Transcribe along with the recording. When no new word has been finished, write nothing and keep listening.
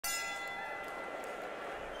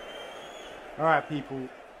All right, people.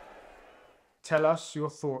 Tell us your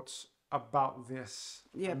thoughts about this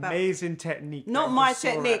amazing technique. Not my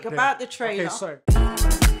technique, about the trailer. Okay, sorry.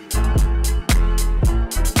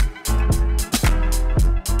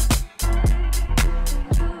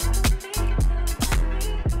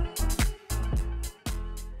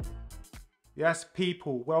 Yes,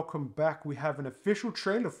 people, welcome back. We have an official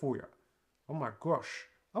trailer for you. Oh my gosh.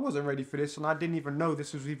 I wasn't ready for this and I didn't even know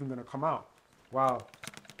this was even going to come out. Wow.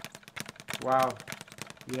 Wow.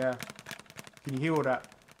 Yeah. Can you hear all that?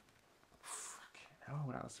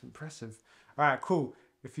 Oh, that was impressive. All right, cool.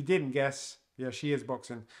 If you didn't guess, yeah, she is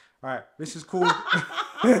boxing. All right, this is called...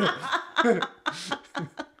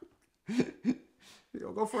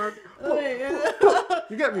 Yo, go for it.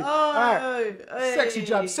 You get me? All right. Sexy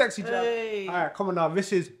jab, sexy jab. All right, come on now.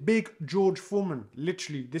 This is Big George Foreman.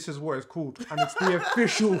 Literally, this is what it's called. And it's the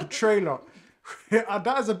official trailer.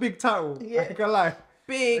 That is a big title. Yeah. I ain't gonna lie.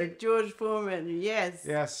 Big George Foreman, yes.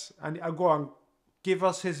 Yes. And go on. Give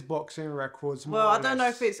us his boxing records. Well, I don't know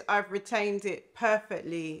if I've retained it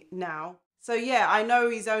perfectly now. So yeah, I know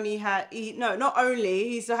he's only had, not only,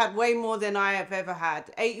 he's had way more than I have ever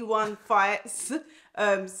had. 81 fights,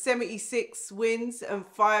 76 wins and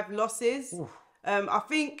 5 losses. I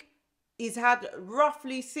think he's had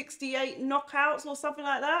roughly 68 knockouts or something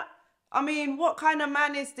like that. I mean, what kind of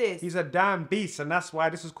man is this? He's a damn beast, and that's why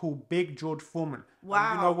this is called Big George Foreman. Wow.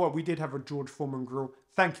 And you know what? We did have a George Foreman grill.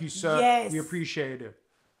 Thank you, sir. Yes. We appreciate it.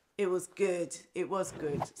 It was good. It was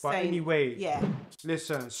good. But anyway, yeah.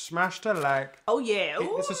 Listen, smash the like. Oh, yeah.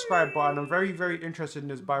 Hit the subscribe button. I'm very, very interested in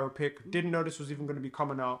this biopic. Didn't know this was even going to be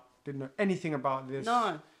coming out. Didn't know anything about this.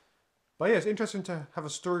 No. But yeah, it's interesting to have a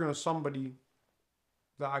story on somebody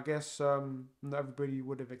that I guess not everybody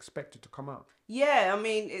would have expected to come out. Yeah, I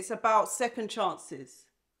mean, it's about second chances,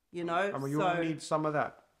 you know. I mean, you all need some of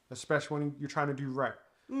that, especially when you're trying to do right.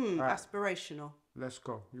 Right. Aspirational. Let's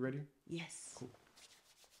go. You ready? Yes. Cool.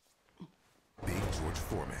 Big George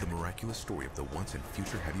Foreman, the miraculous story of the once and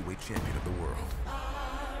future heavyweight champion of the world.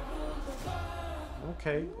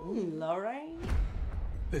 Okay. Lorraine.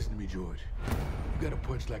 Listen to me, George. You got a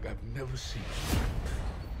punch like I've never seen.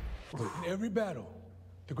 But in every battle,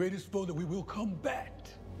 the greatest foe that we will combat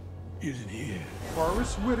isn't here.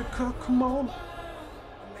 Forrest Whitaker, come on.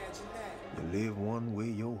 You live one way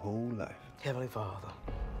your whole life. Heavenly Father,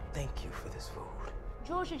 thank you for this food.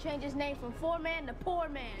 George should change his name from Foreman to Poor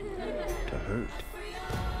Man. To hurt.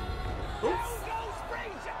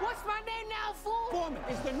 What's my name now, fool? Foreman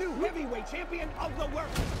is the new heavyweight champion of the world.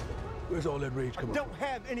 Where's all that rage coming from? Don't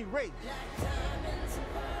have any rage.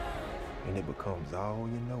 And it becomes all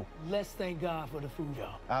you know. Let's thank God for the food,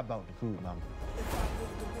 y'all. How about the food, mama?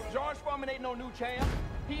 George Foreman ain't no new champ.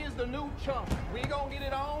 He is the new chump. We gonna get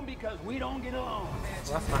it on because we don't get along.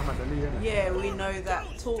 Well, that's Muhammad Ali, isn't it? Yeah, we know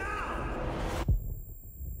that talk.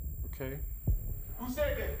 Okay. Who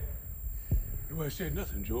said that? Nobody said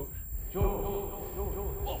nothing, George. Oh.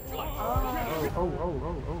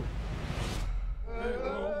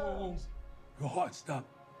 Your heart stopped.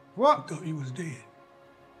 What? I thought you was dead.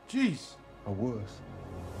 Jeez. I was.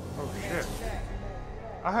 Oh, shit.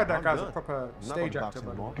 I heard that I'm guy's done. a proper I'm not stage gonna actor, box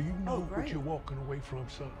but anymore. Do you know great. what you're walking away from,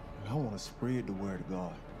 son? I want to spread the word of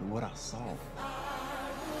God and what I saw.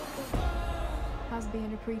 How's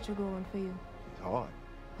being a preacher going for you? It's hard.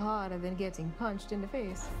 Harder than getting punched in the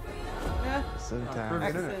face. Yeah.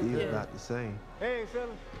 Sometimes it feels not the same. Hey, fella,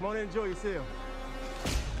 come on and enjoy yourself.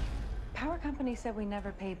 Power company said we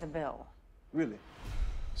never paid the bill. Really?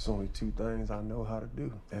 There's only 2 things I know how to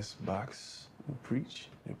do. That's box and preach.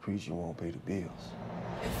 And preaching won't pay the bills.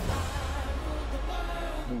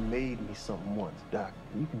 You made me something once, Doc.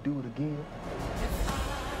 You can do it again.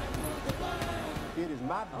 It is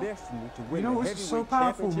my destiny to win you know the what's so heavyweight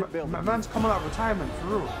powerful? championship belt. Man's coming out of retirement, for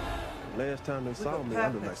real. Last time they saw me, I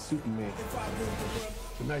looked like Superman.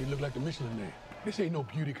 So now you look like the Michelin Man. This ain't no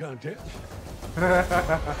beauty contest.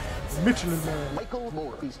 Michelin Man. Michael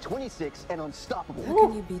Moore. He's 26 and unstoppable. How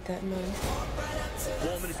can you beat that man?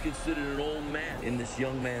 Foreman is considered an old man in this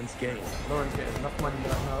young man's game. Lauren's getting enough money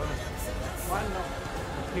right now, isn't it? Why not?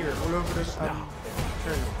 Here, all over this trailer.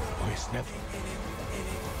 Oh, it's nothing.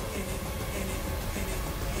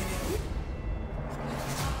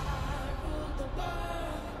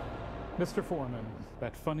 Mr. Foreman,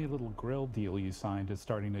 that funny little grill deal you signed is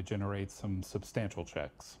starting to generate some substantial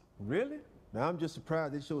checks. Really? Now, I'm just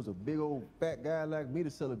surprised they chose a big old fat guy like me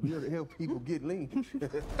to sell a beer to help people get lean.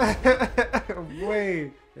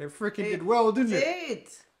 Wait, it freaking did well, didn't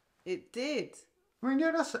it? It did. I mean,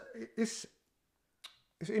 yeah, it's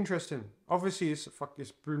interesting. Obviously, it's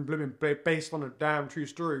blooming based on a damn true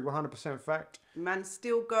story, 100% fact. Man's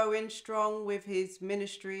still going strong with his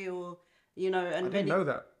ministry, or you know. And I didn't know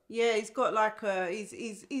that. Yeah, he's got like a,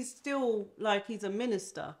 he's still like, he's a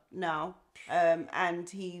minister now, and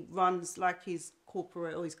he runs like his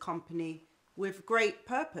corporate or his company with great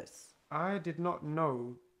purpose. I did not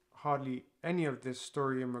know hardly any of this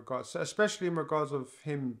story in regards, especially in regards of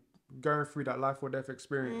him going through that life or death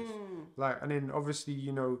experience. Like, and then obviously,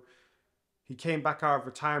 you know, he came back out of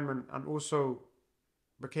retirement and also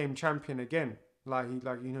became champion again. Like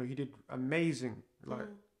you know, he did amazing. Like,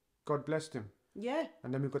 God blessed him. Yeah.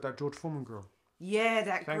 And then we got that George Foreman grill. Yeah,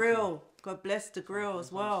 that Thank grill. you. God bless the grill as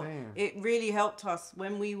That's what I'm well. saying. It really helped us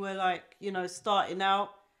when we were like, you know, starting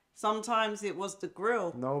out. Sometimes it was the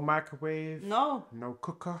grill. No microwave. No. No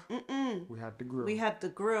cooker. We had the grill. We had the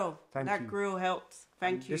grill. Thank that you. grill helped.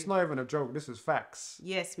 Thank you. It's not even a joke. This is facts.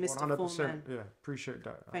 Yes, Mr. 100%. Foreman. Yeah, appreciate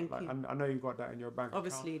that. Thank like, you. I know you got that in your bank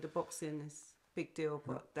Obviously, the boxing is a big deal,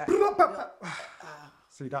 but that.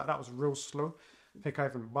 See, that was real slow. I think I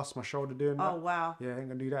even bust my shoulder doing that. Oh, wow. Yeah, I ain't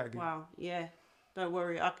gonna do that again. Wow, yeah. Don't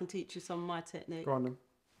worry, I can teach you some of my technique. Go on then.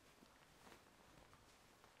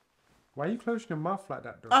 Why are you closing your mouth like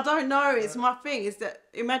that, though? I don't know. It's my thing. Is that,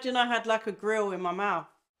 imagine I had like a grill in my mouth.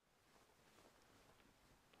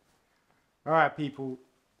 All right, people.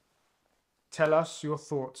 Tell us your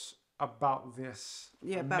thoughts about this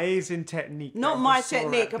amazing technique. Not my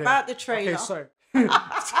technique, about the trailer. Okay, sorry.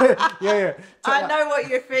 yeah. I know what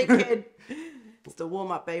you're thinking. It's the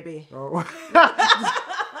warm up, baby. Oh.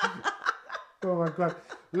 Oh my God.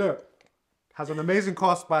 Look. Has an amazing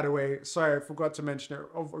cast, by the way. Sorry, I forgot to mention it.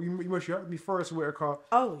 You heard me first, Whitaker.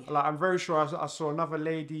 Oh, yeah. Like, I'm very sure I saw another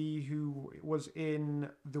lady who was in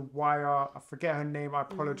The Wire. I forget her name. I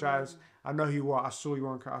apologize. I know who you are. I saw you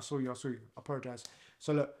on. I saw you. I apologize.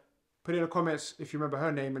 So look, put in the comments if you remember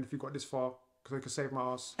her name and if you got this far, because I can save my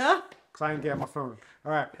ass. Because I ain't getting my phone.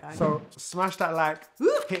 All right. So smash that like,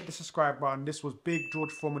 hit the subscribe button. This was Big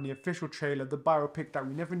George Foreman, the official trailer, the biopic that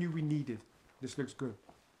we never knew we needed. This looks good.